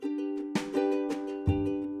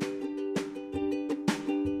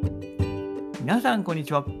皆さんこんに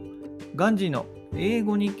ちは。ガンジーの英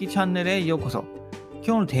語日記チャンネルへようこそ。今日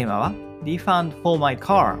のテーマは Refund for my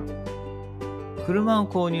car。 車を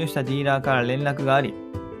購入したディーラーから連絡があり、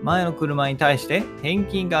前の車に対して返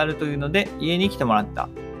金があるというので家に来てもらった。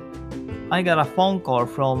I got a phone call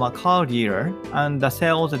from a car dealer and the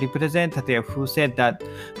sales representative who said that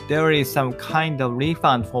there is some kind of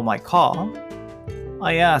refund for my car.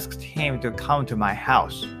 I asked him to come to my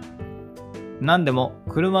house. 何でも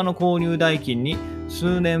車の購入代金に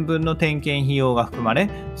数年分の点検費用が含まれ、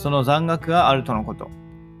その残額があるとのこと。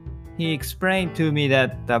He explained to me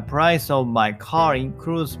that the price of my car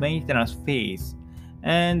includes maintenance fees,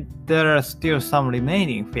 and there are still some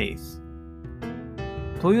remaining fees.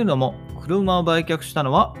 というのも、車を売却した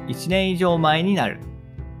のは1年以上前になる。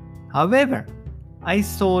However, I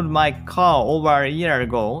sold my car over a year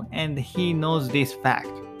ago, and he knows this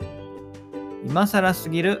fact. 今更す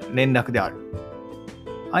ぎる連絡である。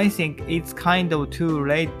I think it's kind of too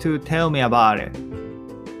late to tell me about it.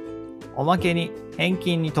 おまけに返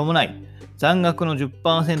金に伴い残額の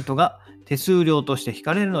 10% が手数料として引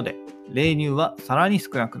かれるので、例入はさらに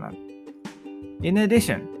少なくなる。In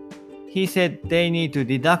addition, he said they need to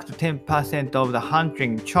deduct 10% of the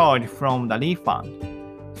handling charge from the refund,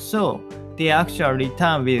 so the actual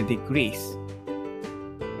return will decrease.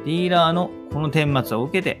 ディーラーのこの顛末を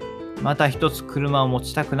受けて、また一つ車を持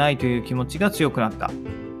ちたくないという気持ちが強くなった。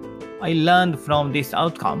I learned from this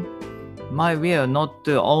outcome. My will not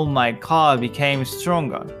to own my car became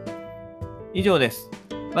stronger. 以上です。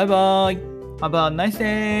バイバイ。Have a nice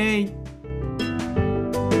day!